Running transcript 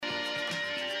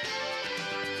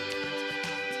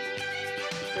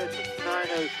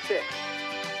9:06.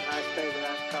 And I say that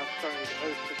I'm Tom Kearney, the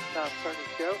host of the Tom Kearney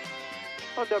Show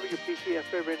on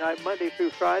WPTF every night, Monday through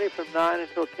Friday from 9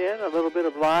 until 10, a little bit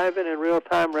of live and in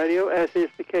real-time radio, as is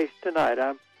the case tonight.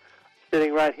 I'm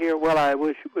sitting right here. Well, I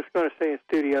was going to say in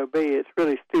Studio B. It's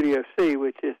really Studio C,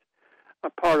 which is a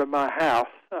part of my house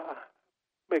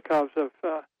because of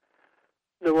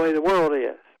the way the world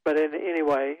is. But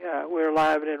anyway, we're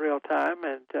live and in real time,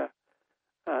 and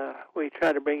we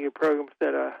try to bring you programs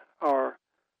that are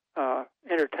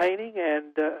entertaining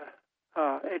and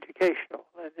educational.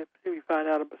 And if you find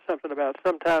out something about,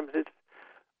 sometimes it's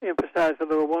emphasized a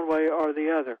little one way or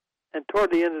the other. And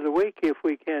toward the end of the week, if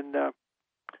we can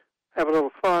have a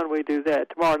little fun, we do that.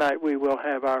 Tomorrow night we will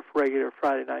have our regular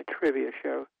Friday night trivia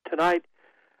show. Tonight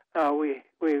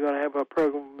we're going to have a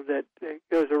program that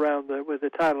goes around with the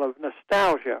title of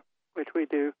Nostalgia, which we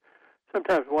do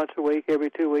sometimes once a week, every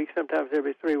 2 weeks, sometimes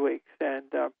every 3 weeks.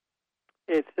 And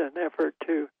it's an effort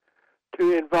to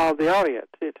involve the audience.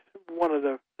 It's one of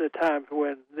the times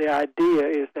when the idea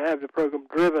is to have the program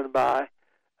driven by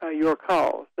your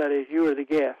calls. That is, you are the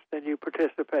guest and you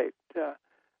participate.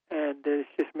 And it's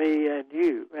just me and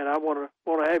you. And I want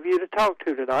to have you to talk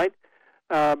to tonight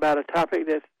about a topic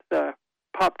that's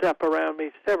popped up around me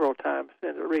several times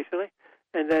recently,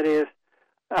 and that is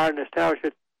our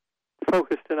nostalgia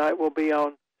focus tonight will be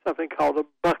on something called a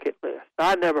bucket list.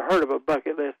 I never heard of a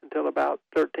bucket list until about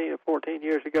 13 or 14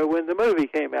 years ago when the movie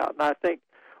came out. And I think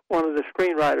one of the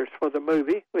screenwriters for the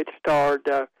movie, which starred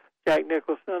Jack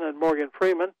Nicholson and Morgan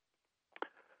Freeman,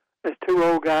 there's two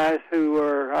old guys who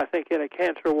were, I think, in a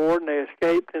cancer ward, and they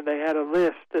escaped, and they had a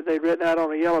list that they'd written out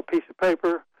on a yellow piece of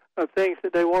paper of things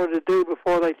that they wanted to do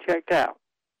before they checked out.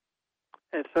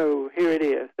 And so here it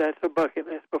is. That's a bucket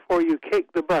list. Before you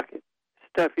kick the bucket,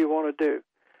 stuff you want to do.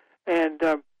 And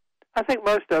I think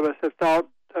most of us have thought,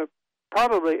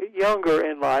 probably younger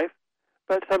in life,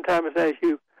 but sometimes as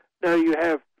you know you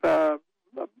have a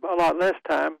lot less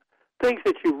time, things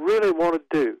that you really want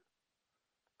to do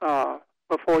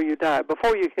before you die,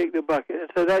 before you kick the bucket. And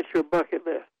so that's your bucket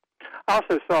list. I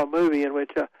also saw a movie in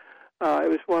which it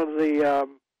was one of the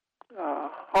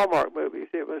Hallmark movies.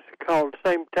 It was called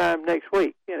Same Time Next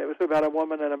Week, and it was about a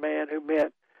woman and a man who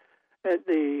met in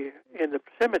the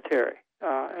cemetery,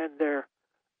 and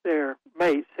their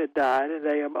mates had died, and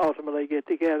they ultimately get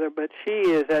together. But she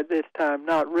is at this time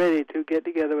not ready to get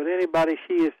together with anybody.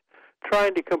 She is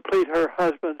trying to complete her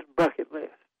husband's bucket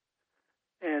list,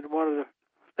 and one of the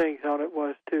things on it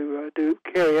was to do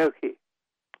karaoke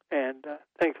and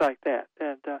things like that.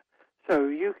 And so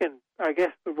you can, I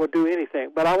guess, will do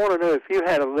anything. But I want to know if you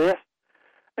had a list,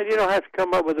 and you don't have to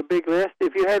come up with a big list.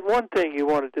 If you had one thing you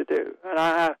wanted to do,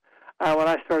 and when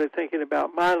I started thinking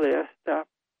about my list,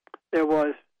 there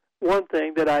was one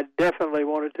thing that I definitely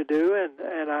wanted to do,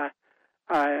 and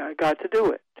I got to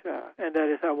do it, and that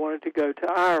is I wanted to go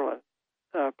to Ireland,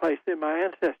 a place that my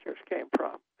ancestors came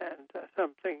from, and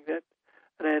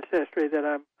an ancestry that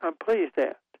I'm pleased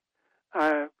at.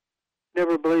 I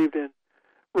never believed in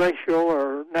racial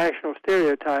or national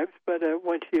stereotypes, but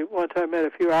once I met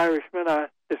a few Irishmen, I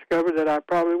discovered that I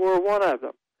probably were one of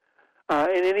them.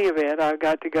 In any event, I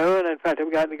got to go, and in fact,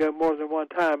 I've gotten to go more than one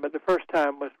time, but the first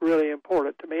time was really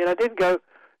important to me. And I didn't get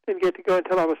to go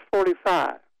until I was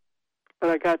 45, but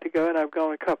I got to go, and I've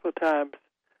gone a couple of times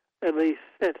at least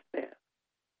since then.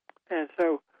 And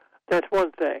so that's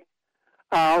one thing.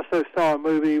 I also saw a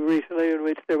movie recently in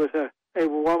which there was a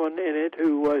woman in it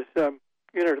who was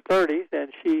in her 30s,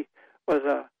 and she was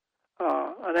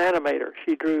an animator.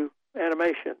 She drew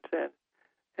animations, and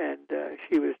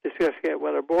she was discussing it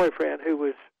with her boyfriend, who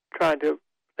was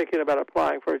thinking about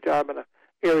applying for a job in an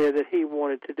area that he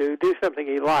wanted to do something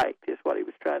he liked is what he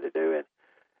was trying to do,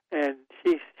 and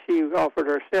she offered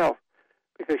herself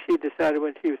because she decided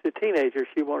when she was a teenager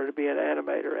she wanted to be an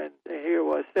animator, and here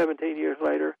was 17 years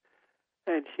later,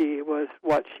 and she was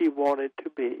what she wanted to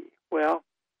be. Well,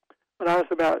 when I was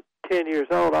about 10 years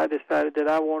old, I decided that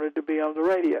I wanted to be on the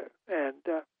radio,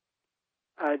 and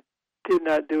I did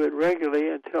not do it regularly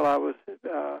until I was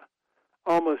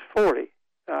almost 40.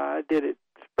 I did it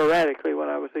sporadically when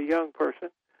I was a young person,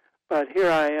 but here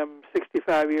I am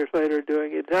 65 years later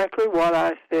doing exactly what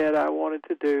I said I wanted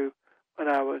to do when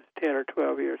I was 10 or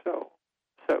 12 years old.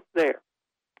 So there.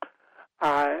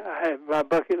 I have my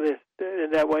bucket list in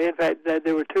that way. In fact,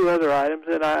 there were two other items,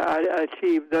 and I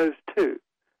achieved those two.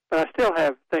 But I still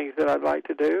have things that I'd like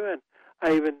to do, and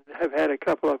I even have had a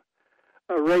couple of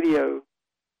radio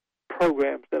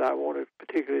programs that I wanted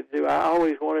particularly to do. I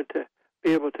always wanted to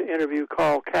be able to interview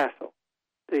Carl Castle,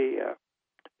 the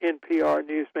NPR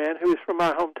newsman, who was from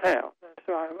my hometown. And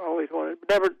so I always wanted,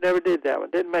 never did that one,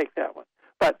 didn't make that one.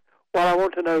 But what I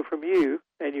want to know from you,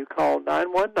 and you call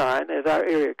 919 as our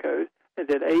area code, and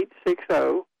then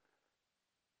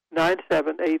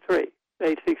 860-9783.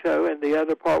 860, and the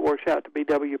other part works out to be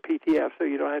WPTF, so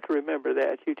you don't have to remember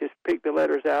that. You just pick the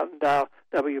letters out and dial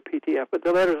WPTF. But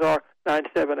the letters are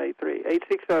 9783.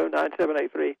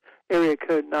 860-9783, area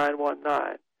code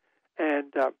 919.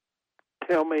 And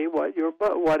tell me what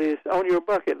is on your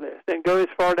bucket list. And go as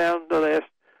far down the list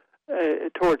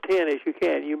toward 10 as you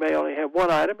can. You may only have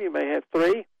one item. You may have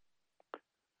three.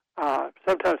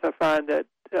 Sometimes I find that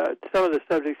some of the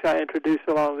subjects I introduce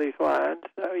along these lines,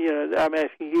 I'm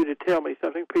asking you to tell me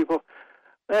something. People,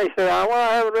 they say, well,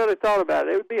 I haven't really thought about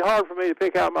it. It would be hard for me to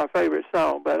pick out my favorite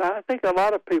song, but I think a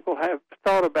lot of people have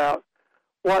thought about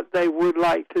what they would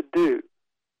like to do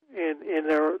in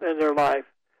their life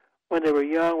when they were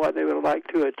young, what they would like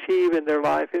to achieve in their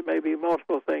life. It may be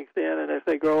multiple things then, and as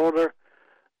they grow older,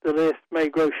 the list may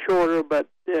grow shorter, but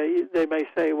they may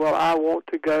say, well, I want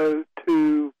to go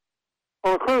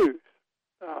on a cruise.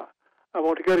 I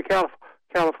want to go to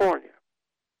California.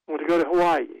 I want to go to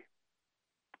Hawaii.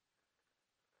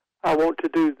 I want to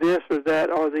do this or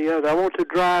that or the other. I want to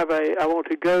go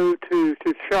to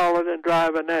Charlotte and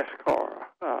drive a NASCAR,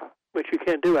 which you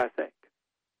can do, I think.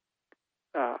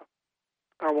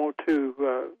 I want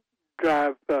to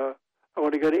drive. I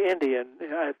want to go to India, and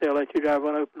if they'll let you drive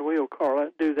an open wheel car,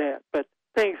 let's do that. But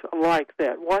things like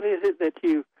that. What is it that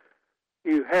you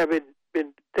haven't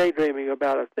been daydreaming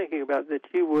about or thinking about that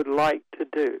you would like to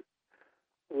do?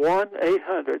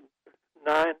 1-800-9.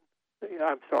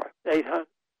 I'm sorry, 800.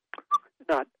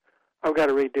 Not. I've got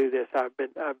to redo this. I've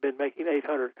been making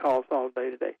 800 calls all day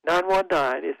today.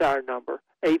 919 is our number.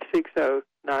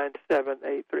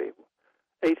 860-9783.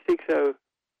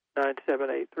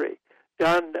 860-9783.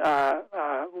 John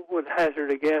would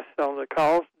hazard a guess on the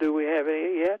calls. Do we have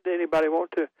any yet? Did anybody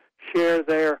want to share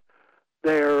their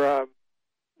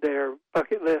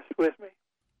bucket list with me?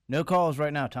 No calls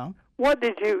right now, Tom. What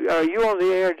did you? Are you on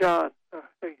the air, John?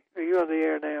 Are you on the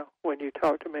air now when you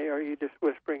talk to me, or are you just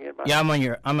whispering in my? Yeah, I'm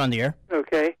on the air.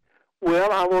 Okay.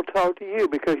 Well, I will talk to you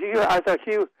because I thought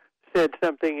you said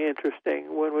something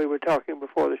interesting when we were talking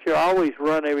before the show. I always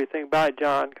run everything by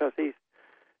John because he's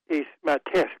my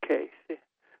test case.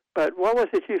 But what was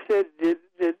it you said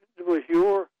was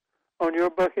on your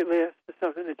bucket list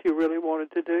something that you really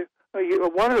wanted to do? I know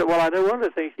one of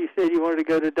the things you said you wanted to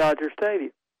go to Dodger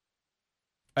Stadium.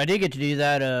 I did get to do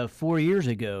that 4 years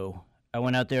ago. I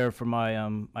went out there for my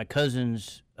my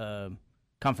cousin's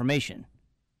confirmation.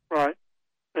 Right.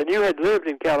 And you had lived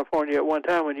in California at one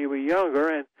time when you were younger,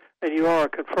 and you are a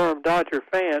confirmed Dodger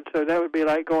fan, so that would be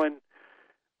like going,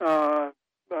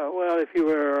 if you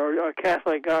were a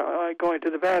Catholic, going to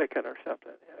the Vatican or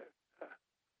something.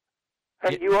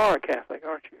 You are a Catholic,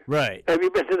 aren't you? Right. Have you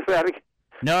been to the Vatican?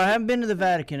 No, I haven't been to the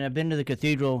Vatican. I've been to the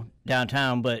cathedral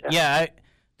downtown, but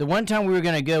the one time we were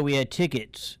going to go, we had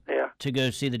tickets to go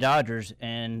see the Dodgers,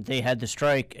 and they had the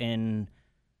strike in,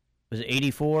 was it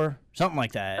 84? Something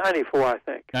like that. 94, I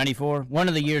think. 94? One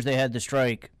of the years they had the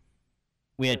strike.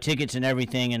 We had tickets and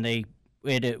everything, and we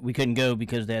couldn't go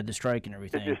because they had the strike and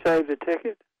everything. Did you save the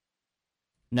ticket?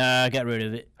 No, I got rid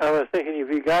of it. I was thinking if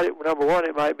you got it, number one,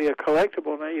 it might be a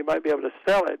collectible. Now you might be able to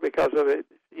sell it because of it.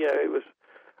 It was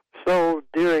sold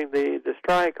during the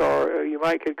strike, or you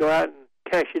could go out and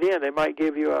cash it in. They might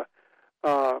give you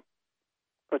a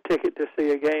ticket to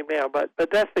see a game now. But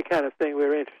that's the kind of thing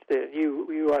we're interested in.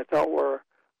 You I thought were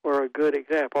a good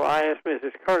example. I asked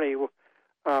Mrs. Kearney,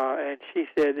 and she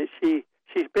said that she's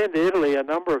been to Italy a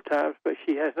number of times, but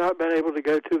she has not been able to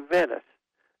go to Venice.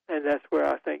 And that's where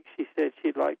I think she said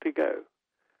she'd like to go.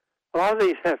 A lot of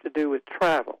these have to do with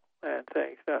travel and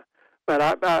things. But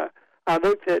I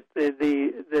looked at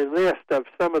the list of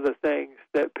some of the things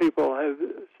that people have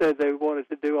said they wanted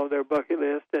to do on their bucket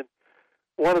list, and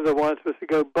one of the ones was to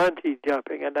go bungee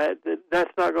jumping, and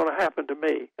that's not going to happen to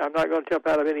me. I'm not going to jump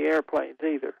out of any airplanes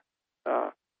either.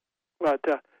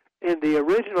 But in the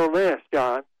original list,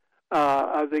 John,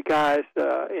 of the guys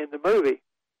in the movie,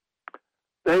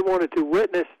 they wanted to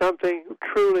witness something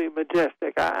truly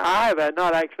majestic. I have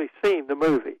not actually seen the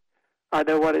movie. I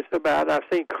know what it's about. I've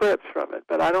seen clips from it,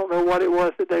 but I don't know what it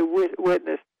was that they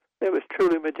witnessed that was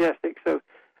truly majestic. So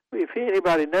if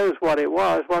anybody knows what it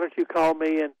was, why don't you call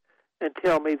me and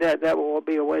tell me that? That will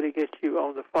be a way to get you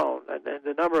on the phone. And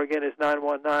the number again is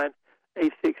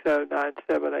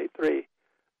 919-860-9783.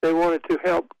 They wanted to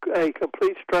help a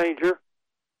complete stranger.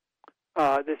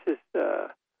 This is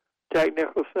Jack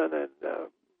Nicholson and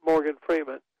Morgan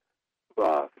Freeman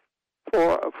for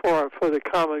the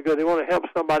common good. They want to help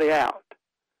somebody out.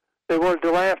 They wanted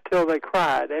to laugh till they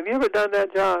cried. Have you ever done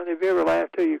that, John? Have you ever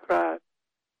laughed till you cried?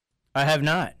 I have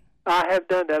not. I have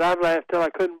done that. I've laughed till I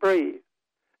couldn't breathe.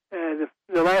 And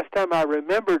the last time I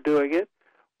remember doing it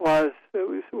was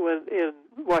when in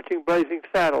watching Blazing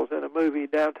Saddles in a movie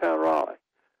downtown Raleigh.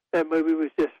 That movie was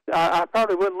just, I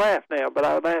probably wouldn't laugh now, but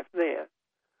I would laugh then.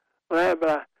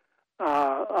 But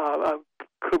I'm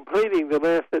completing the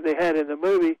list that they had in the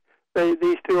movie.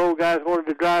 These two old guys wanted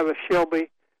to drive a Shelby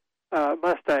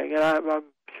Mustang, and I'm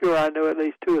sure I know at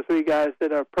least 2 or 3 guys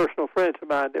that are personal friends of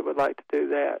mine that would like to do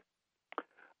that.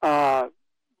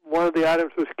 One of the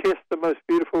items was kiss the most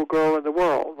beautiful girl in the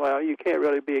world. Well, you can't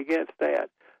really be against that.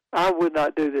 I would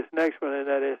not do this next one, and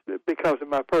that is because of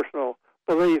my personal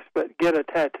beliefs, but get a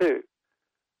tattoo.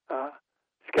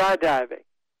 Skydiving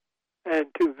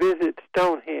and to visit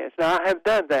Stonehenge. Now, I have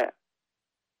done that.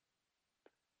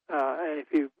 And if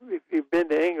you've been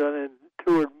to England and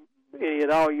toured any at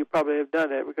all, you probably have done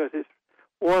that because it's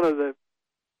one of the,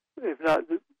 if not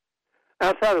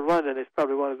outside of London, it's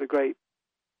probably one of the great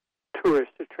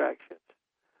tourist attractions.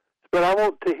 But I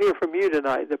want to hear from you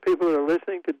tonight, the people that are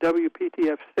listening to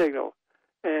WPTF Signal,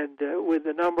 and with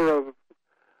the number of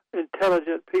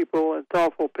intelligent people and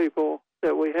thoughtful people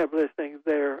that we have listening,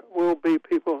 there will be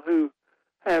people who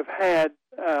have had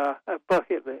a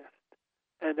bucket list,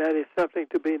 and that is something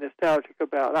to be nostalgic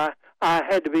about. I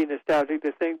had to be nostalgic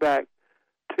to think back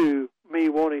to me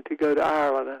wanting to go to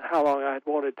Ireland and how long I had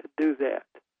wanted to do that,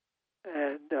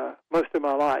 and most of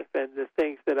my life, and the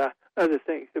things that other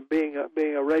things of being a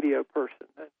radio person.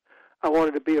 And I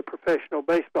wanted to be a professional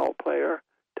baseball player.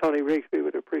 Tony Rigsby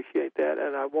would appreciate that,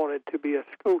 and I wanted to be a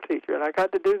school teacher, and I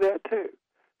got to do that too.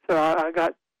 So I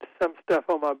got some stuff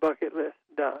on my bucket list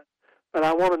done. But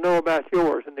I want to know about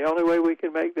yours, and the only way we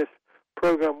can make this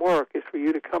program work is for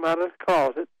you to come out of the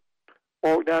closet,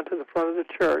 walk down to the front of the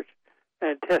church,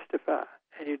 and testify.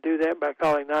 And you do that by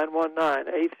calling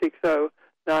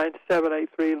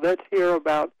 919-860-9783. Let's hear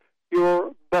about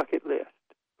your bucket list.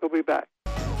 We'll be back.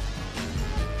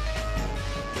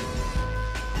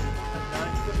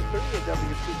 923 at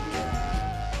WPTF.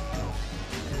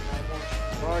 And I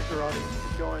want Roger audience to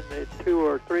join the 2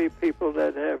 or 3 people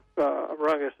that have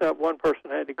rung us up. One person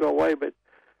had to go away, but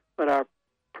our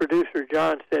producer,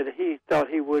 John, said he thought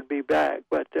he would be back.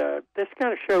 But this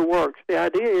kind of show works. The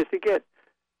idea is to get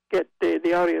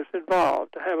the audience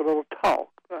involved, to have a little talk,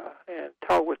 and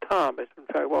talk with Tom is, in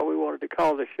fact, what we wanted to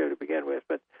call this show to begin with,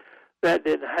 but that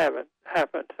didn't happen,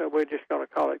 so we're just going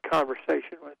to call it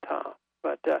Conversation with Tom.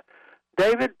 But,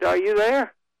 David, are you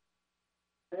there?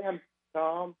 I am,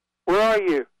 Tom. Where are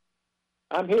you?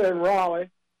 I'm here in Raleigh.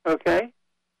 Okay.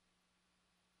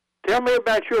 Tell me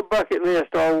about your bucket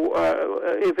list, or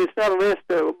if it's not a list,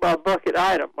 a bucket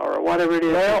item, or whatever it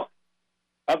is. Well,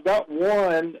 I've got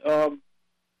one.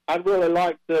 I'd really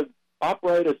like to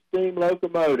operate a steam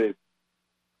locomotive.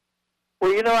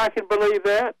 Well, I can believe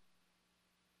that.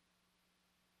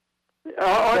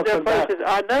 Aren't there places?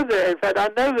 I know there. In fact, I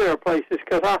know there are places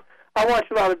because I watch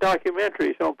a lot of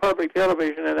documentaries on public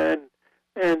television, and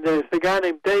there's a guy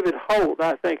named David Holt,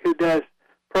 I think, who does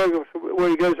programs where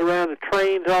he goes around and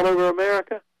trains all over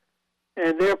America,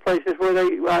 and there are places where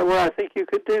I think you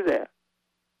could do that.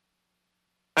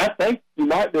 I think you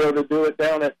might be able to do it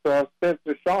down at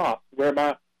Spencer Shops, where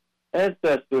my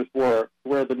ancestors worked,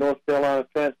 where the North Carolina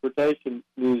Transportation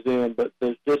Museum, but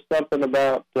there's just something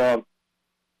about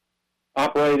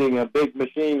operating a big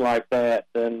machine like that,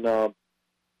 and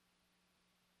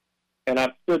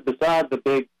I've stood beside the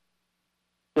big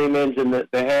steam engine that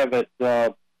they have at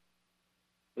the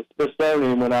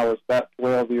Smithsonian when I was about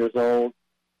 12 years old.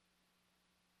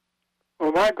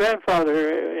 Well, my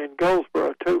grandfather in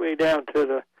Goldsboro took me down to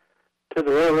the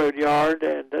railroad yard,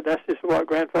 and that's just what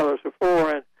grandfathers are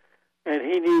for. And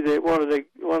he knew that one of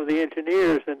the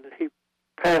engineers, and he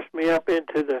passed me up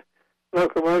into the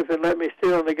locomotive and let me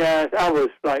sit on the guys. I was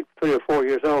like 3 or 4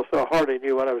 years old, so I hardly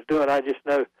knew what I was doing. I just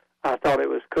know I thought it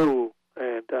was cool,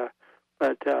 and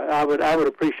but I would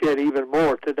appreciate it even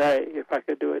more today if I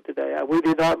could do it today. We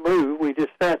did not move; we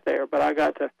just sat there. But I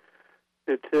got to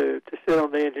sit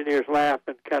on the engineer's lap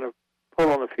and kind of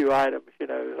pull on a few items,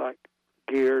 like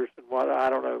gears and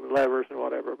levers and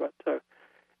whatever. But so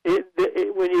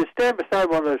when you stand beside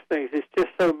one of those things, it's just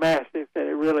so massive that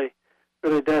it really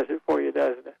does it for you,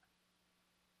 doesn't it?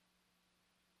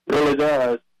 Really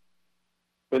does.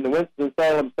 When the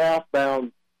Winston-Salem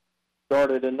southbound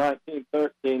started in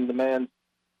 1913, the man's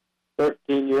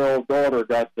 13-year-old daughter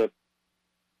got to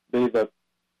be the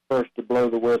first to blow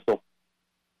the whistle.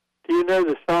 Do you know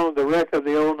the song "The Wreck of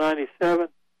the Old 97"?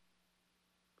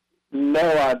 No,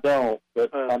 I don't.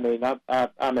 But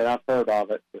I've heard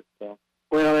of it. But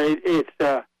well,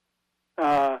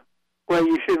 well,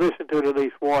 you should listen to it at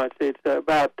least once. It's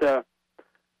about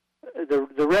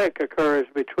the wreck occurs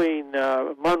between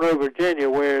Monroe, Virginia,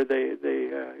 where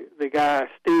the guy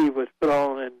Steve was put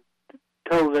on and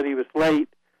told that he was late,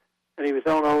 and he was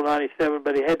on old 97,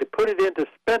 but he had to put it into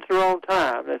Spencer on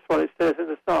time. That's what it says in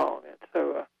the song. And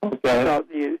so I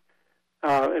thought in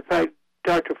fact,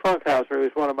 Dr. Funkhauser, who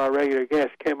was one of my regular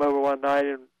guests, came over one night,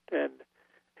 and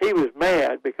he was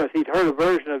mad because he'd heard a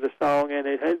version of the song, and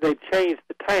they changed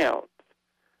the towns.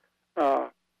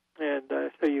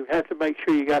 So you have to make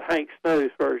sure you got Hank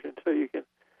Snow's version, so you can.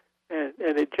 And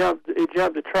it jumped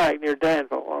the track near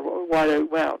Danville on White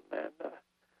Oak Mountain, and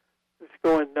it's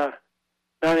going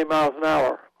 90 miles an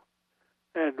hour.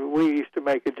 And we used to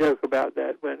make a joke about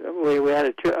that when we had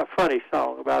a funny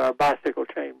song about our bicycle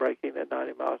chain breaking at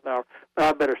 90 miles an hour. But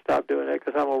I better stop doing that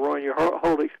because I'm going to ruin your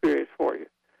whole experience for you.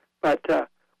 But,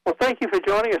 well, thank you for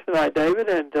joining us tonight, David,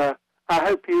 and I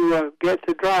hope you get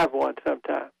to drive one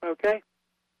sometime, okay?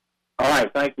 All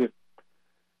right, thank you.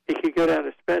 You could go down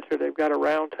to Spencer. They've got a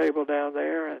round table down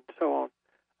there and so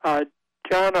on.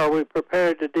 John, are we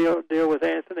prepared to deal with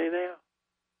Anthony now?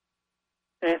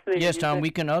 Anthony? Yes, Tom, we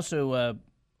can also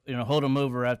hold him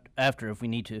over after if we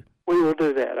need to. We will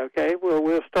do that, okay?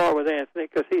 We'll start with Anthony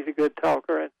because he's a good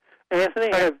talker. And Anthony,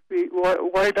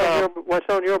 what's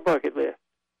on your bucket list?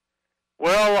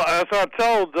 Well, as I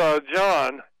told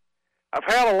John, I've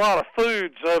had a lot of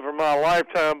foods over my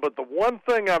lifetime, but the one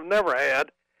thing I've never had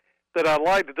that I'd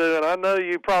like to do, and I know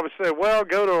you probably say, well,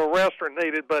 go to a restaurant and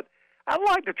eat it, but I'd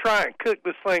like to try and cook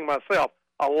this thing myself,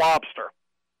 a lobster.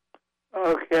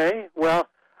 Okay, well,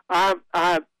 I'm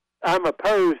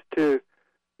opposed to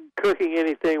cooking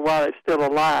anything while it's still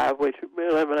alive, which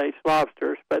eliminates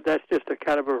lobsters, but that's just a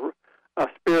kind of a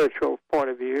spiritual point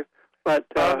of view. But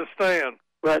I understand.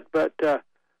 But I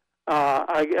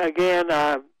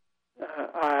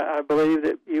believe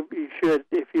that you should,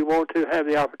 if you want to, have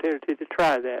the opportunity to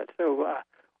try that. So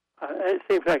it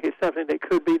seems like it's something that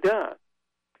could be done.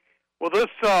 Well, this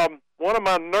one of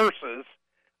my nurses,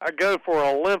 I go for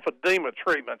a lymphedema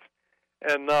treatment,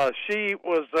 and she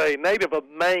was a native of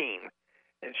Maine,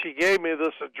 and she gave me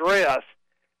this address,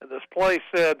 and this place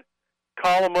said,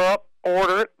 call them up,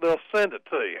 order it, they'll send it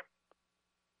to you.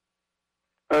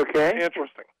 Okay.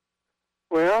 Interesting.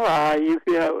 Well,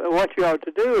 what you ought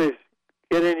to do is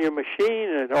get in your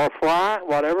machine or fly,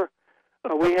 whatever.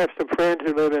 We have some friends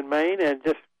who live in Maine, and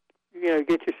just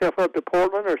get yourself up to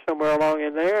Portland or somewhere along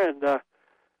in there, and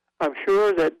I'm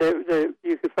sure that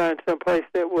you could find some place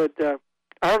that would. I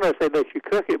don't know if they let you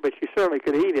cook it, but you certainly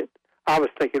could eat it. I was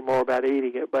thinking more about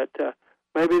eating it, but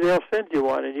maybe they'll send you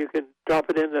one, and you can drop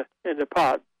it in the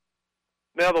pot.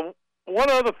 Now, the one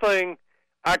other thing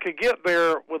I could get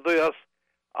there with this.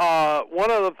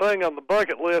 One other thing on the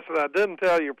bucket list that I didn't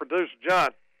tell your producer,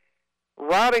 John,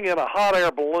 riding in a hot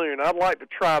air balloon, I'd like to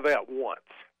try that once.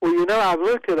 Well, I've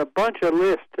looked at a bunch of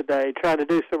lists today trying to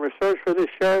do some research for this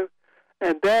show,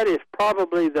 and that is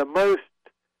probably the most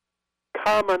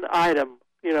common item,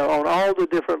 on all the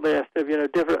different lists of,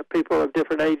 different people of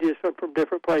different ages from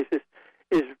different places,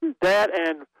 is that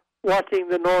and watching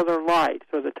the Northern Lights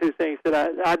are the two things that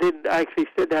I didn't actually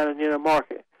sit down and,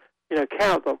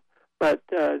 count them. But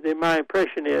my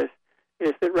impression is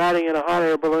that riding in a hot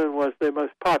air balloon was the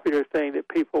most popular thing that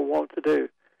people want to do.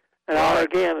 And I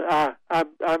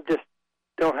just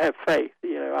don't have faith,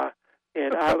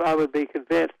 I would be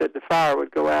convinced that the fire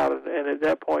would go out, and at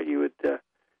that point you would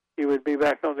be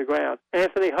back on the ground.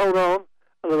 Anthony, hold on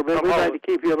a little bit. We'd like to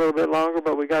keep you a little bit longer,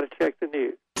 but we got to check the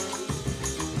news.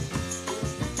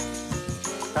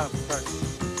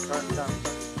 Current time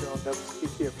on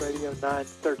WCCF Radio,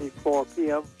 9:34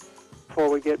 p.m. Before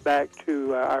we get back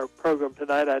to our program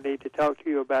tonight, I need to talk to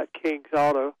you about King's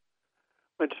Auto.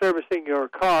 When servicing your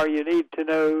car, you need to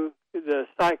know the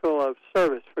cycle of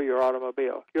service for your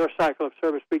automobile. Your cycle of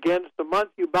service begins the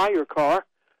month you buy your car.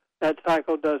 That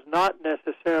cycle does not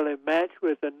necessarily match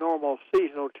with the normal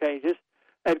seasonal changes.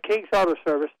 At King's Auto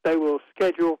Service, they will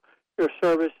schedule your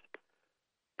service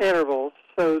intervals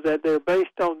so that they're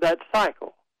based on that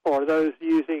cycle. For those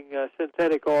using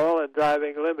synthetic oil and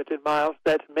driving limited miles,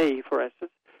 that's me, for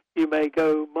instance, you may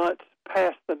go months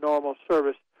past the normal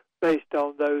service based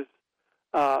on those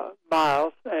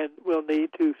miles, and will need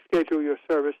to schedule your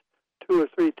service 2 or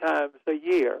 3 times a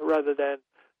year rather than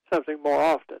something more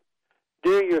often.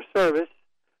 During your service,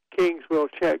 King's will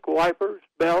check wipers,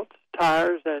 belts,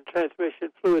 tires, and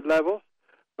transmission fluid levels.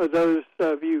 For those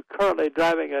of you currently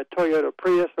driving a Toyota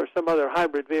Prius or some other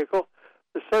hybrid vehicle,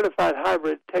 the certified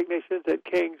hybrid technicians at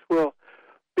King's will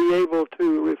be able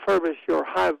to refurbish your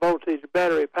high-voltage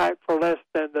battery pack for less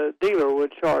than the dealer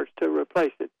would charge to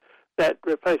replace it. That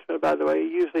replacement, by the way,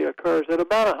 usually occurs at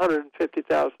about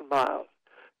 150,000 miles.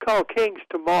 call King's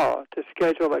tomorrow to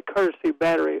schedule a courtesy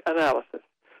battery analysis.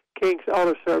 King's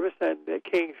Auto Service and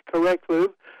King's Correct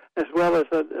Lube, as well as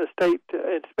a state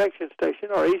inspection station,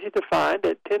 are easy to find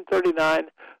at 1039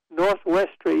 Northwest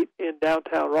Street in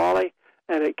downtown Raleigh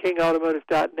and at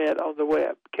kingautomotive.net on the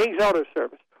web. King's Auto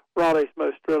Service, Raleigh's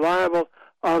most reliable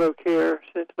auto care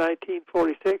since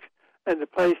 1946, and the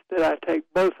place that I take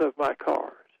both of my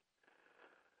cars.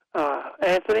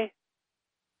 Anthony?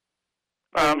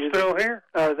 I'm still here.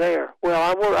 There.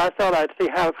 Well, I thought I'd see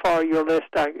how far your list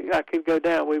I could go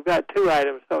down. We've got 2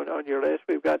 items on your list.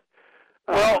 We've got.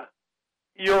 Well,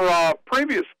 your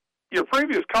previous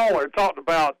caller talked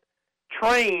about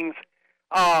trains.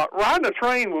 Riding a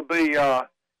train would be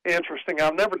interesting.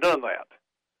 I've never done that.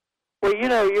 Well,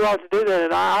 you ought to do that.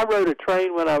 And I rode a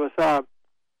train when I was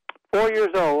 4 years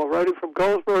old. I rode it from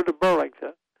Goldsboro to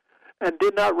Burlington, and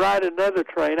did not ride another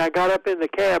train. I got up in the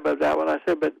cab of that one. I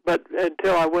said, but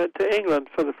until I went to England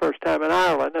for the first time in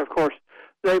Ireland. Of course,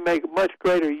 they make much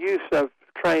greater use of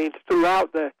trains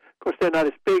throughout the. Of course, they're not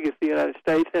as big as the United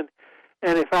States, and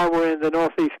if I were in the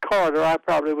Northeast Corridor, I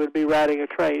probably would be riding a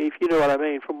train, if you know what I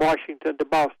mean, from Washington to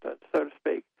Boston, so to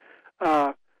speak.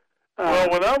 Well,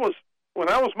 when I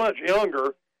was much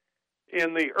younger,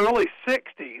 in the early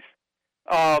 '60s.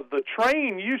 The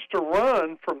train used to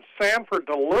run from Sanford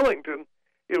to Lillington.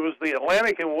 It was the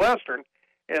Atlantic and Western,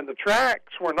 and the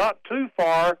tracks were not too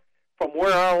far from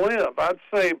where I live. I'd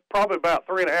say probably about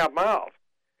 3.5 miles.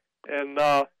 And,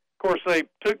 of course, they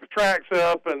took the tracks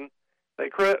up, and they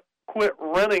quit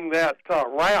running that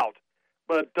route.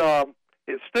 But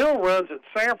it still runs at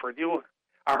Sanford.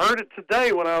 I heard it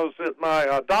today when I was at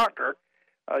my doctor.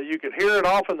 You could hear it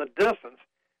off in the distance,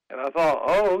 and I thought,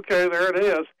 oh, okay, there it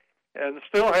is. And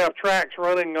still have tracks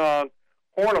running on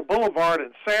Horna Boulevard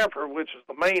in Sanford, which is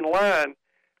the main line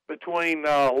between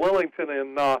Lillington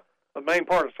and the main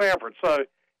part of Sanford. So,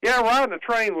 yeah, riding a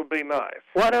train would be nice.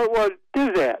 Well,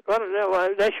 do that.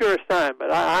 That's your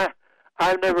assignment.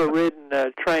 I've never ridden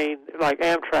a train like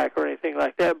Amtrak or anything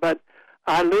like that, but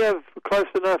I live close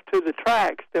enough to the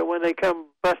tracks that when they come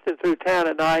busting through town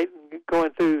at night and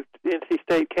going through NC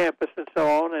State campus and so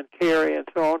on, and Cary and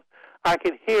so on, I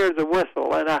can hear the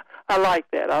whistle, and I like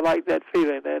that. I like that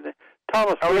feeling. And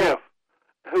Thomas Wolfe,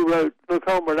 who wrote Look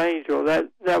Homeward Angel, that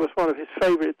was one of his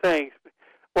favorite things.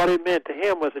 What it meant to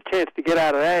him was a chance to get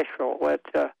out of Asheville.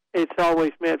 It's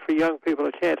always meant for young people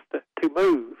a chance to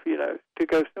move, to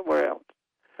go somewhere else.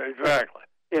 Exactly.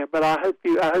 Yeah, but I hope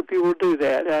you will do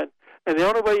that. And the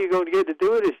only way you're going to get to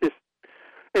do it is just,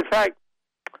 in fact,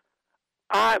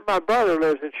 my brother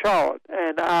lives in Charlotte,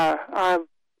 and I've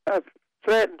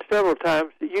threatened several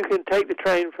times that you can take the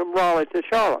train from Raleigh to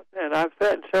Charlotte, and I've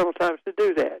threatened several times to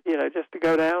do that, just to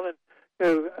go down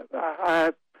and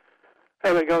I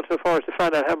haven't gone so far as to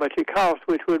find out how much it costs,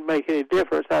 which wouldn't make any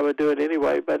difference. I would do it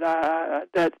anyway, but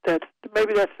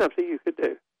maybe that's something you could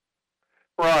do.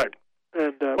 Right.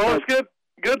 And well, it's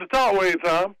good to talk with you,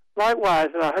 Tom. Likewise,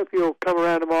 and I hope you'll come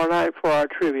around tomorrow night for our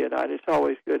trivia night. It's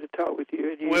always good to talk with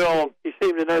you. And you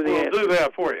seem to know the answer. We'll do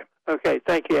that for you. Okay,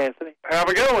 thank you, Anthony. Have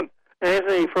a good one.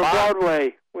 Anthony from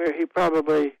Broadway, where he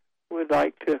probably would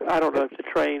like to, I don't know if the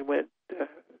train went,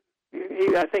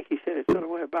 I think he said it sort of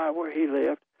went by where he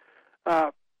lived.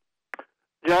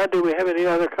 John, do we have any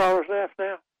other callers left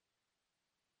now?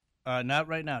 Not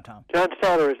right now, Tom. John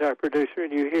Stoller is our producer,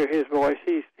 and you hear his voice.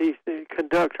 He's the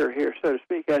conductor here, so to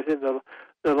speak, as in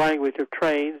the language of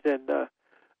trains, and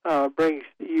brings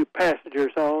you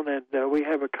passengers on, and we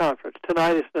have a conference.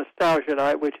 Tonight is Nostalgia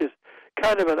Night, which is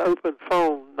kind of an open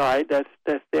phone night. That's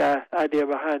the idea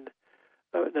behind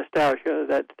nostalgia.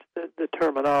 That's the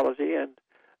terminology, and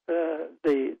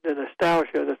the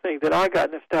nostalgia. The thing that I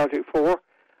got nostalgic for,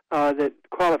 that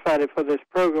qualified it for this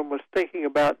program, was thinking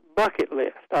about bucket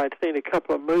lists. I'd seen a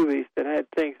couple of movies that had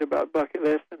things about bucket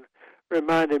lists, and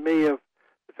reminded me of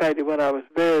the fact that when I was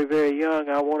very, very young,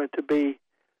 I wanted to be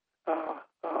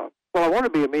I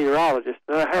wanted to be a meteorologist,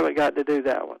 and I haven't gotten to do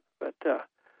that one, but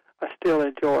I still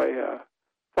enjoy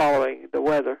following the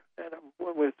weather. And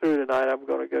when we're through tonight, I'm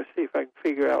going to go see if I can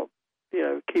figure out,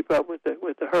 keep up with the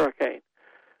hurricane.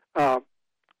 I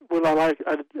don't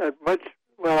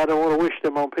want to wish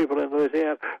them on people in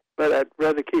Louisiana, but I'd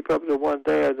rather keep up the one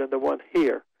there than the one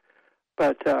here.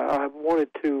 But I wanted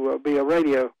to be a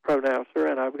radio pronouncer,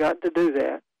 and I've gotten to do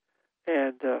that.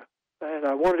 And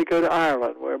I wanted to go to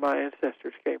Ireland, where my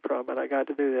ancestors came from, and I got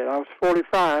to do that. I was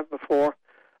 45 before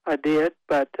I did,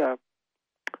 but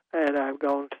and I've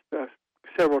gone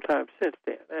several times since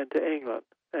then, and to England,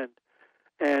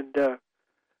 and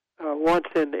once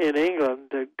in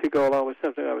England, to go along with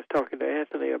something I was talking to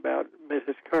Anthony about.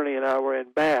 Mrs. Kearney and I were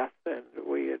in Bath, and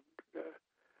we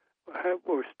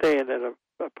were staying at a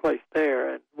place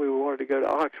there, and we wanted to go to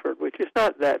Oxford, which is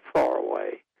not that far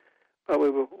away. But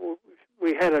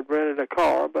we hadn't rented a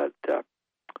car, but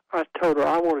I told her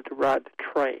I wanted to ride the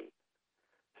train,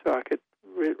 so I could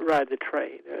ride the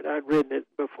train. And I'd ridden it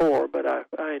before, but I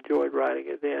enjoyed riding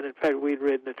it then. In fact, we'd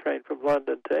ridden the train from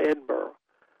London to Edinburgh.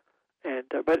 And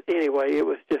but anyway, it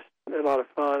was just a lot of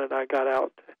fun, and I got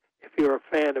out. If you're a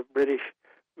fan of British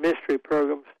mystery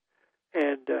programs,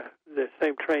 and the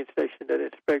same train station that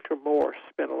Inspector Morse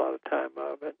spent a lot of time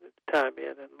in,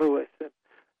 and Lewis and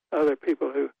other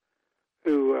people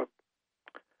who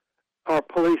are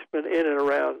policemen in and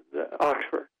around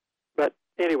Oxford. But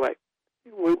anyway,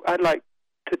 I'd like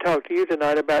to talk to you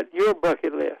tonight about your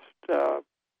bucket list. I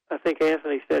think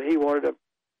Anthony said he wanted to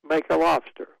make a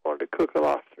lobster, wanted to cook a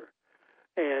lobster.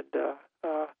 And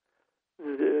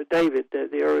David,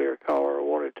 the earlier caller,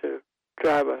 wanted to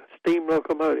drive a steam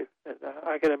locomotive. And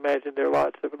I can imagine there are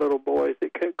lots of little boys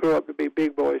that could grow up to be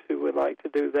big boys who would like to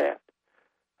do that.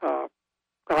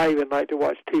 I even like to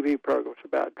watch TV programs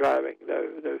about driving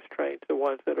those trains, the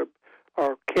ones that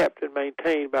are kept and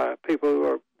maintained by people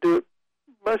who do it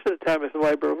most of the time as a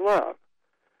labor of love.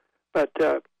 But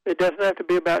it doesn't have to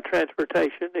be about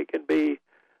transportation. It can be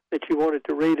that you wanted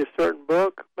to read a certain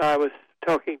book. I was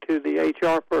talking to the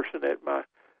HR person at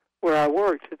where I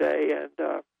work today, and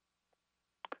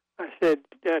I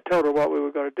told her what we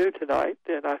were going to do tonight,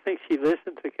 and I think she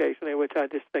listens occasionally, which I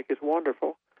just think is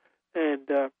wonderful,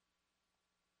 and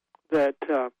that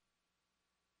a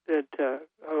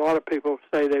lot of people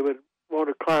say they would want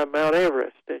to climb Mount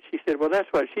Everest, and she said, well,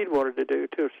 that's what she'd wanted to do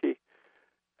till she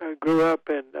grew up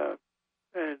and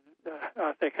I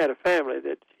think had a family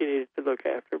that she needed to look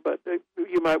after. But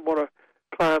you might want to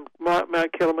climb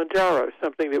Mount Kilimanjaro,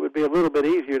 something that would be a little bit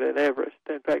easier than Everest.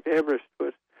 In fact, Everest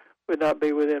would not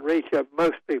be within reach of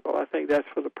most people. I think that's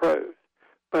for the pros.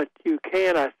 But you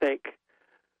can, I think,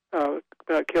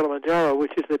 Mount Kilimanjaro,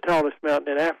 which is the tallest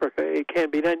mountain in Africa, it can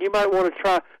be done. You might want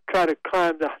to try to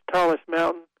climb the tallest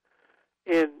mountain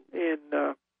in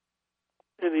the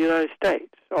United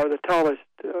States, or the tallest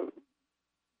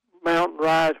mountain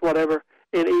rise, whatever,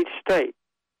 in each state.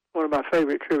 One of my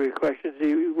favorite trivia questions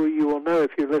you will know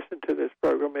if you listen to this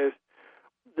program is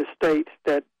the states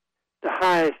that the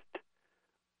highest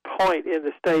point in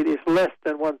the state is less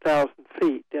than 1,000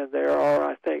 feet, and there are,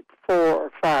 I think, 4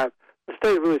 or 5. The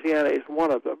state of Louisiana is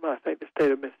one of them. I think the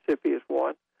state of Mississippi is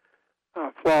one.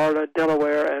 Florida,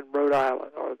 Delaware, and Rhode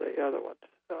Island are the other ones.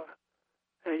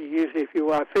 And usually,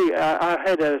 I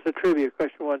had that as a trivia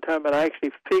question one time, and I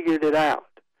actually figured it out.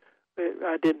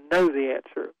 I didn't know the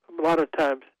answer. A lot of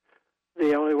times,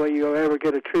 the only way you'll ever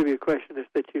get a trivia question is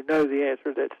that you know the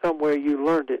answer, that somewhere you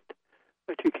learned it,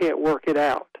 but you can't work it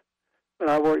out. But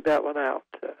I worked that one out,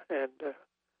 and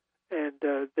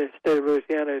the state of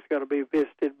Louisiana is going to be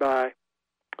visited by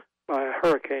a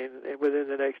hurricane within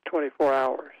the next 24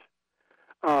 hours.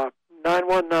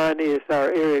 919 is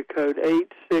our area code,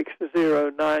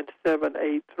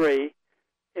 860-9783.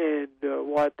 And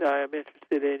what I am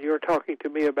interested in, you're talking to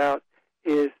me about,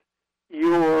 is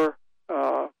your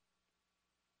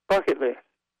bucket list.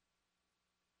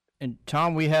 And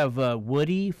Tom, we have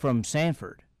Woody from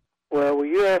Sanford. Well,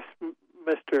 you asked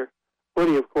Mr.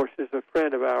 Woody, of course, is a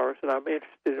friend of ours, and I'm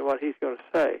interested in what he's going to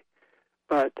say.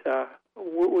 But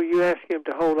will you ask him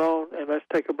to hold on, and let's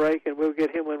take a break, and we'll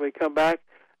get him when we come back.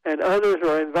 And others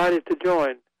are invited to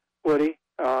join, Woody,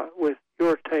 with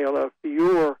your tale of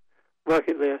your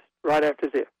bucket list right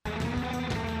after this.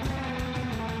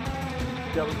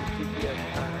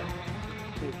 WCPS time.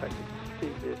 See if I can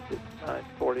see this. It's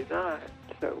 9:49,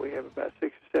 so we have about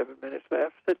 6 or 7 minutes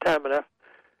left. So time enough.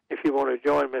 If you want to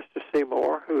join Mr.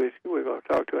 Seymour, we're going to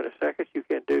talk to in a second, you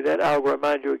can do that. I'll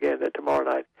remind you again that tomorrow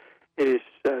night it is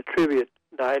trivia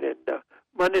night, and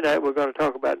Monday night we're going to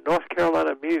talk about North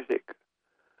Carolina music,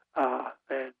 and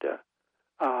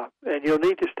you'll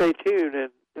need to stay tuned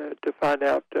and to find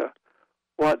out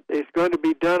what is going to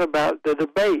be done about the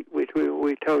debate, which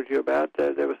we told you about.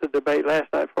 There was a debate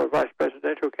last night for vice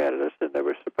presidential candidates, and there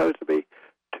were supposed to be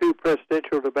 2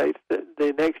 presidential debates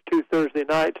the next 2 Thursday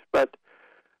nights, but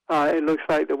it looks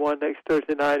like the one next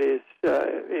Thursday night is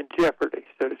in jeopardy,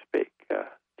 so to speak.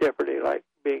 Jeopardy, like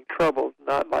being troubled,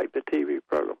 not like the TV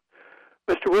program.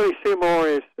 Mr. Willie Seymour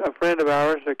is a friend of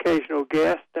ours, occasional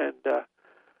guest, and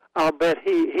I'll bet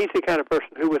he's the kind of person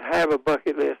who would have a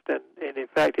bucket list, and in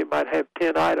fact, it might have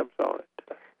 10 items on it.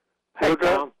 Hey,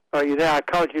 Woodrow, are you there? I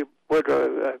called you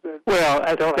Woodrow.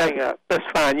 Well, don't hang up. That's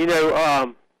fine. There's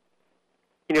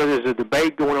a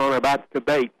debate going on about the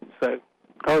debate, so.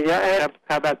 Oh, yeah?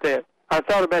 How about that? I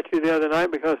thought about you the other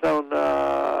night because on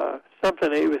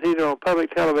something, it was either on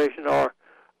public television or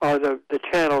or the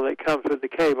channel that comes with the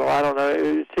cable. I don't know.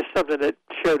 It was just something that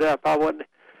showed up. I wasn't,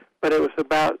 but it was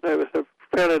a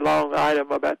fairly long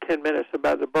item, about 10 minutes,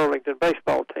 about the Burlington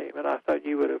baseball team, and I thought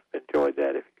you would have enjoyed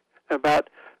that, about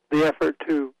the effort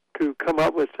to come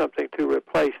up with something to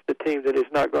replace the team that is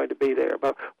not going to be there.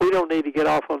 But we don't need to get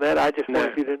off on that. I just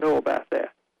wanted you to know about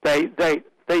that.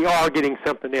 They are getting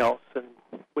something else, and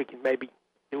we can maybe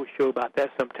do a show about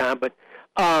that sometime. But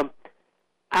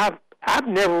I've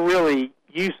never really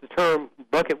used the term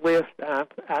bucket list.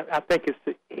 I think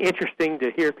it's interesting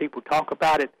to hear people talk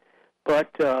about it, but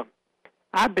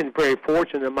I've been very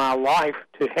fortunate in my life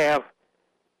to have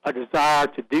a desire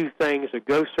to do things or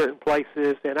go certain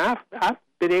places, and I've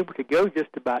been able to go just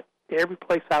about every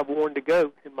place I've wanted to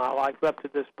go in my life up to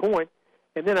this point.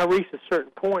 And then I reached a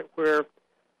certain point where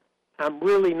I'm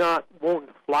really not wanting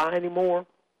to fly anymore.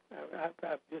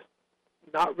 I'm just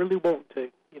not really wanting to,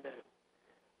 you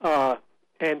know.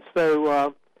 And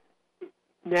so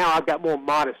now I've got more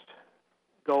modest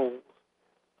goals.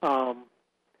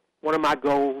 One of my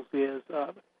goals is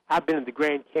I've been to the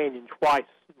Grand Canyon twice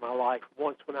in my life,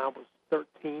 once when I was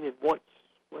 13 and once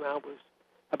when I was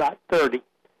about 30.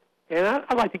 And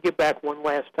I'd like to get back one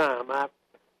last time. I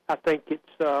think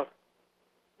it's,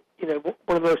 you know,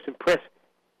 one of the most impressive.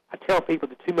 I tell people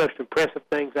the two most impressive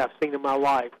things I've seen in my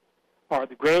life are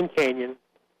the Grand Canyon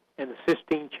and the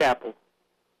Sistine Chapel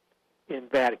in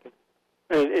Vatican.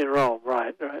 In Rome,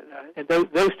 right. And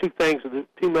those two things are the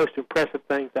two most impressive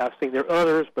things I've seen. There are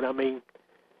others, but I mean,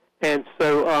 and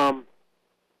so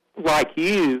like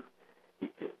you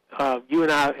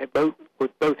and I were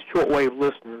both shortwave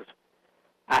listeners.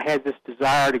 I had this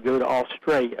desire to go to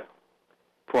Australia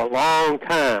for a long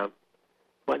time,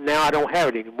 but now I don't have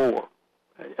it anymore.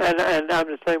 And I'm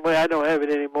the same way. I don't have it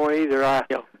anymore either.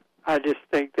 I just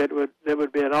think that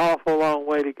would be an awful long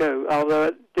way to go.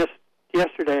 Although just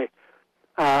yesterday,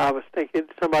 I was thinking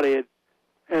somebody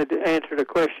had answered a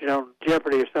question on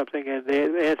Jeopardy or something, and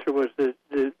the answer was the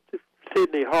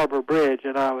Sydney Harbor Bridge,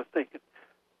 and I was thinking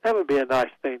that would be a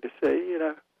nice thing to see, you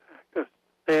know, because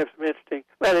they have some interesting.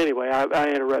 But anyway, I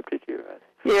interrupted you.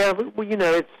 Yeah, well, you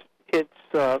know, it's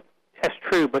that's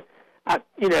true, but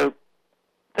you know,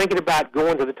 thinking about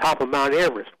going to the top of Mount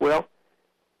Everest. Well,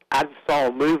 I just saw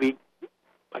a movie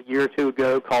a year or two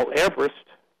ago called Everest,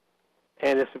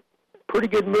 and it's a pretty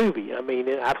good movie. I mean,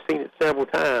 I've seen it several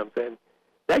times, and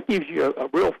that gives you a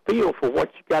real feel for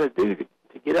what you got to do to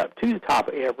get up to the top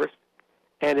of Everest,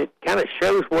 and it kind of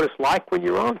shows what it's like when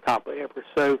you're on top of Everest.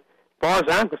 So, as far as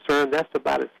I'm concerned, that's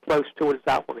about as close to it as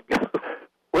I want to go.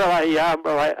 Well,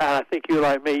 I think you're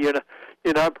like me.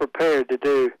 You're not prepared to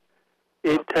do.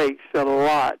 It takes a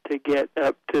lot to get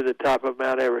up to the top of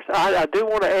Mount Everest. I do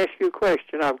want to ask you a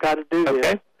question. I've got to do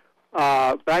this.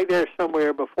 Back there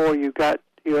somewhere before you had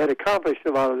accomplished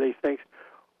a lot of these things,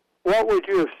 what would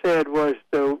you have said was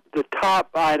the top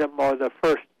item or the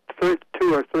first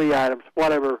two or three items,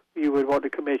 whatever you would want to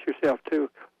commit yourself to?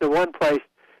 The one place,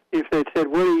 if they'd said,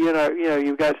 Woody, you know,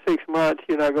 you've got 6 months,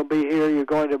 you're not going to be here, you're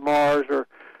going to Mars, or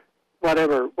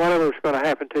whatever's going to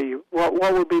happen to you, what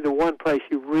would be the one place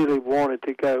you really wanted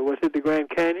to go? Was it the Grand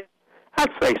Canyon? I'd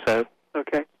say so.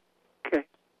 Okay.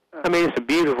 I mean, it's a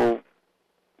beautiful,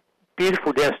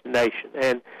 beautiful destination,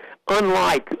 and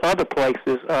unlike other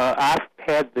places, I've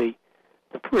had the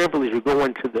privilege of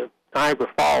going to the Niagara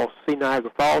Falls, see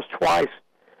Niagara Falls twice.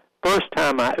 First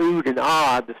time I oohed and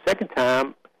ahed. The second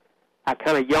time, I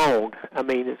kind of yawned. I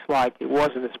mean, it's like it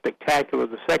wasn't as spectacular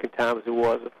the second time as it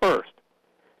was the first.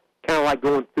 Kind of like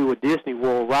going through a Disney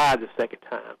World ride the second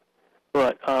time.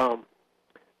 But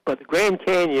the Grand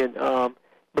Canyon,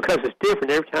 because it's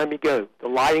different every time you go. The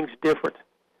lighting's different.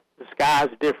 The sky's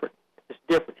different. It's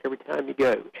different every time you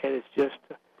go. And it's just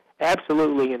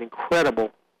absolutely an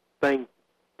incredible thing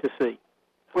to see.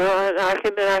 Well, I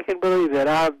can believe that.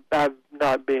 I've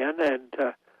not been,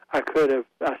 and I could have,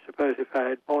 I suppose, if I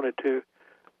had wanted to.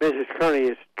 Mrs. Kearney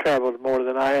has traveled more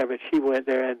than I have, and she went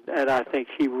there, and I think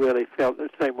she really felt the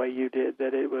same way you did,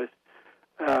 that it was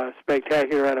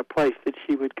spectacular and a place that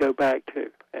she would go back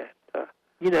to. And,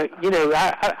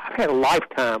 I've had a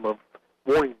lifetime of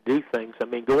wanting to do things. I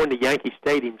mean, going to Yankee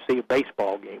Stadium to see a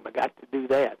baseball game, I got to do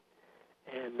that.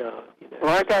 And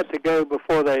well, I got to go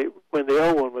when the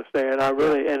old one was there, and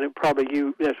and probably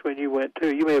that's when you went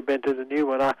too. You may have been to the new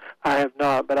one. I have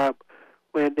not, but I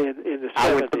went in the 70s.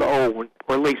 I went to the old one,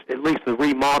 or at least the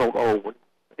remodeled old one.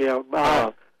 Yeah,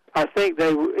 I think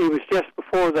it was just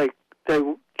before they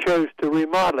chose to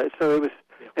remodel it, so it was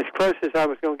as close as I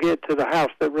was going to get to the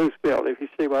house that Ruth built, if you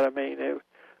see what I mean.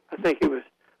 I think it was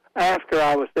after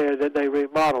I was there that they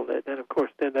remodeled it, and of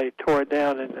course then they tore it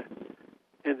down in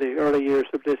the early years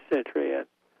of this century.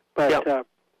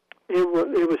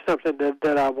 it was something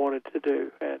that I wanted to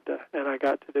do, and I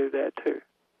got to do that too.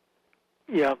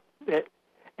 Yeah,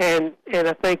 and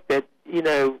I think that, you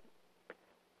know,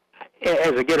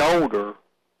 as I get older,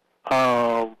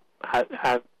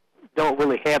 I don't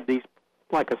really have these.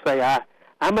 Like I say,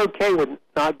 I'm okay with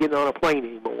not getting on a plane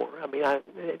anymore. I mean,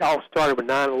 it all started with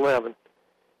 9/11,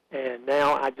 and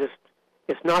now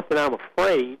it's not that I'm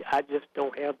afraid. I just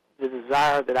don't have the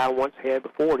desire that I once had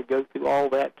before to go through all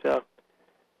that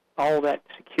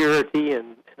security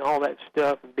and all that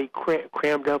stuff and be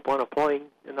crammed up on a plane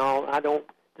and all. I don't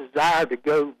desire to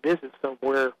go visit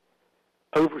somewhere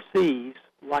overseas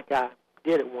like I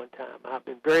did at one time. I've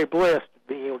been very blessed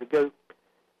being able to go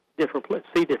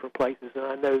see different places, and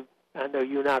I know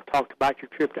you and I have talked about your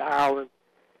trip to Ireland.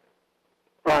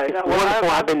 Right. It's wonderful.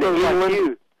 I've been to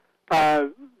England.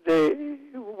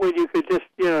 When you could just,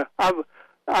 you know,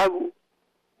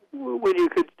 when you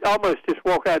could almost just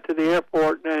walk out to the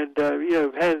airport and, you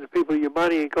know, hand the people your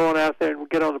money and going out there and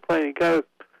get on the plane and go,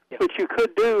 yeah. which you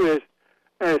could do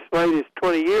as late as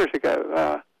 20 years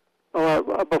ago,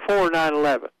 or before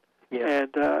 9/11. Yeah.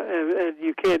 And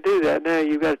you can't do that now.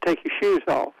 You've got to take your shoes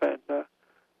off,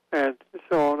 and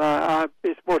so on.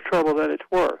 It's more trouble than it's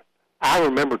worth. I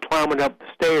remember climbing up the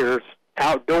stairs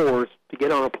outdoors to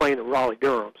get on a plane in Raleigh,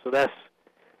 Durham. So that's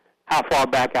how far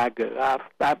back I go.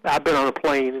 I've been on a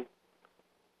plane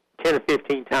 10 or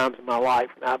 15 times in my life,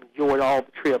 and I've enjoyed all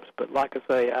the trips. But like I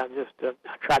say, I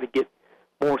try to get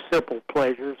more simple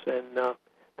pleasures, and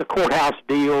the courthouse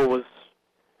deal was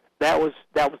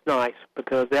nice,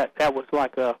 because that was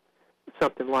like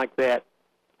something like that.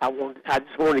 I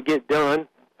just wanted to get it done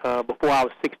before I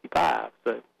was 65.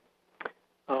 So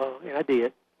and I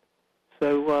did.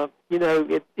 So you know,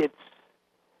 it's.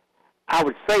 I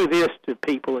would say this to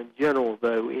people in general,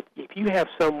 though: if you have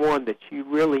someone that you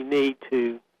really need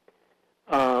to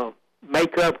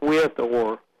make up with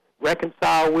or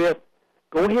reconcile with,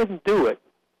 go ahead and do it.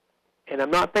 And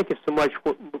I'm not thinking so much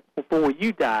before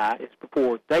you die; it's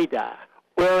before they die.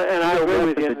 Well, and I agree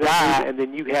with you. To die, and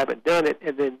then you haven't done it,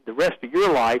 and then the rest of your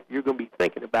life you're going to be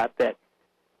thinking about that.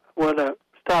 Well,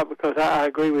 stop, because I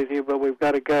agree with you, but we've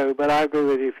got to go. But I agree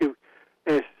with you.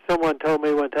 As someone told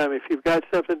me one time, if you've got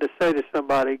something to say to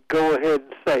somebody, go ahead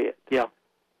and say it. Yeah.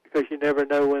 Because you never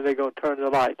know when they're going to turn the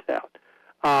lights out.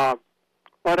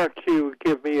 Why don't you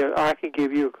give me I can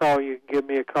give you a call, you can give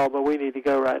me a call, but we need to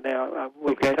go right now.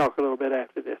 We can talk a little bit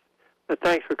after this. But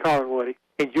thanks for calling, Woody.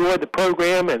 Enjoyed the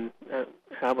program, and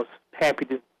I was happy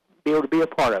to be able to be a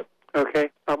part of it. Okay.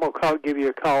 I'm going to give you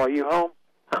a call. Are you home?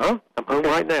 Uh-huh. I'm home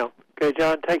right now. Okay,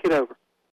 John, take it over.